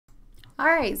All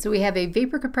right, so we have a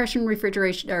vapor compression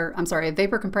refrigeration, or I'm sorry, a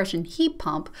vapor compression heat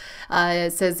pump.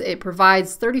 It says it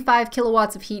provides 35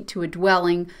 kilowatts of heat to a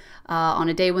dwelling on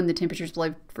a day when the temperature is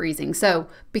below freezing. So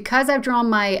because I've drawn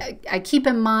my, I keep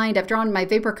in mind, I've drawn my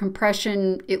vapor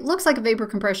compression, it looks like a vapor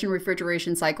compression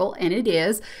refrigeration cycle, and it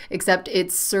is, except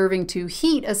it's serving to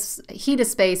heat a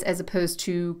space as opposed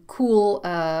to cool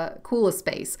a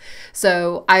space.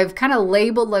 So I've kind of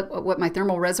labeled what my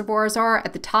thermal reservoirs are.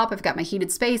 At the top, I've got my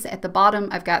heated space. At the bottom,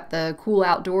 I've got the cool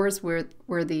outdoors where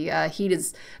the heat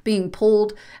is being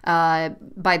pulled by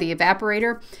the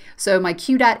evaporator. So my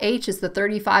Q.H is the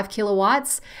 35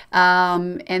 kilowatts.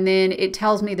 And then it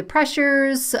tells me the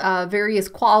pressures, various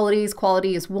qualities.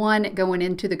 Quality is 1 going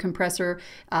into the compressor,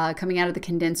 coming out of the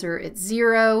condenser it's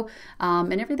 0,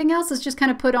 and everything else is just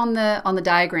kind of put on the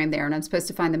diagram there. And I'm supposed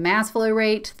to find the mass flow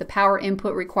rate, the power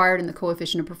input required, and the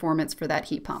coefficient of performance for that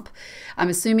heat pump. I'm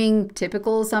assuming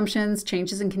typical assumptions,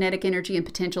 changes in kinetic energy and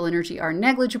potential energy are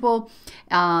negligible,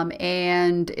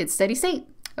 and it's steady state.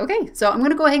 Okay, so I'm going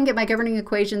to go ahead and get my governing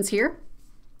equations here.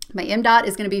 My m dot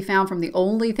is going to be found from the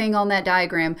only thing on that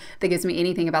diagram that gives me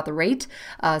anything about the rate.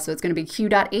 So it's going to be Q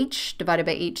dot H divided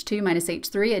by H2 minus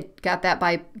H3. I got that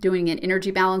by doing an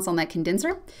energy balance on that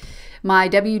condenser. My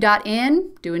W dot N,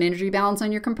 do an energy balance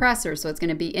on your compressor. So it's going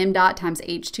to be m dot times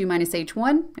H2 minus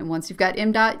H1. And once you've got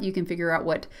m dot, you can figure out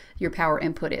what your power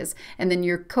input is. And then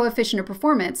your coefficient of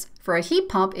performance for a heat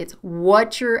pump, it's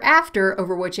what you're after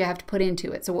over what you have to put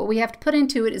into it. So what we have to put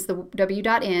into it is the W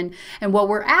dot N. And what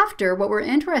we're after, what we're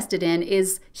interested in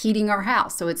is heating our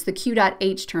house. So it's the Q dot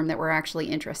H term that we're actually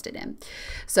interested in.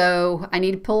 So I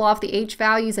need to pull off the H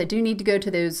values. I do need to go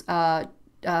to those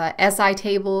SI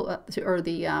table or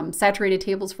the saturated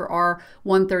tables for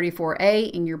R134A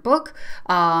in your book.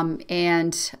 So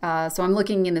I'm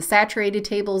looking in the saturated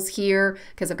tables here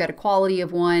because I've got a quality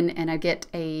of 1 and I get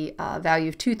a value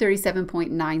of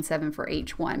 237.97 for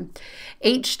H1.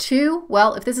 H2,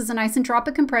 well, if this is an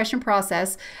isentropic compression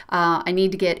process, I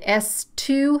need to get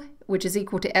S2, which is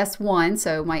equal to S1.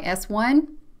 So my S1,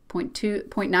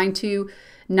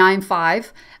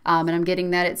 0.9295, and I'm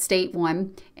getting that at state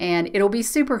 1, and it'll be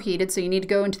superheated, so you need to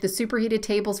go into the superheated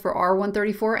tables for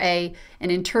R134A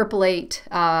and interpolate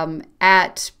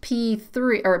at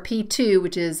P3 or P2,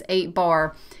 which is 8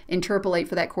 bar, interpolate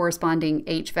for that corresponding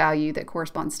H value that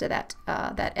corresponds to that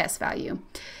S value.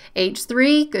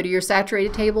 H3, go to your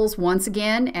saturated tables once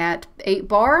again at 8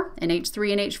 bar, and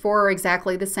H3 and H4 are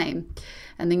exactly the same.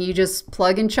 And then you just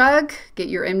plug and chug, get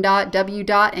your m dot, W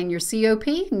dot, and your COP,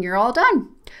 and you're all done.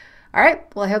 All right,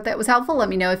 well, I hope that was helpful. Let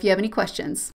me know if you have any questions.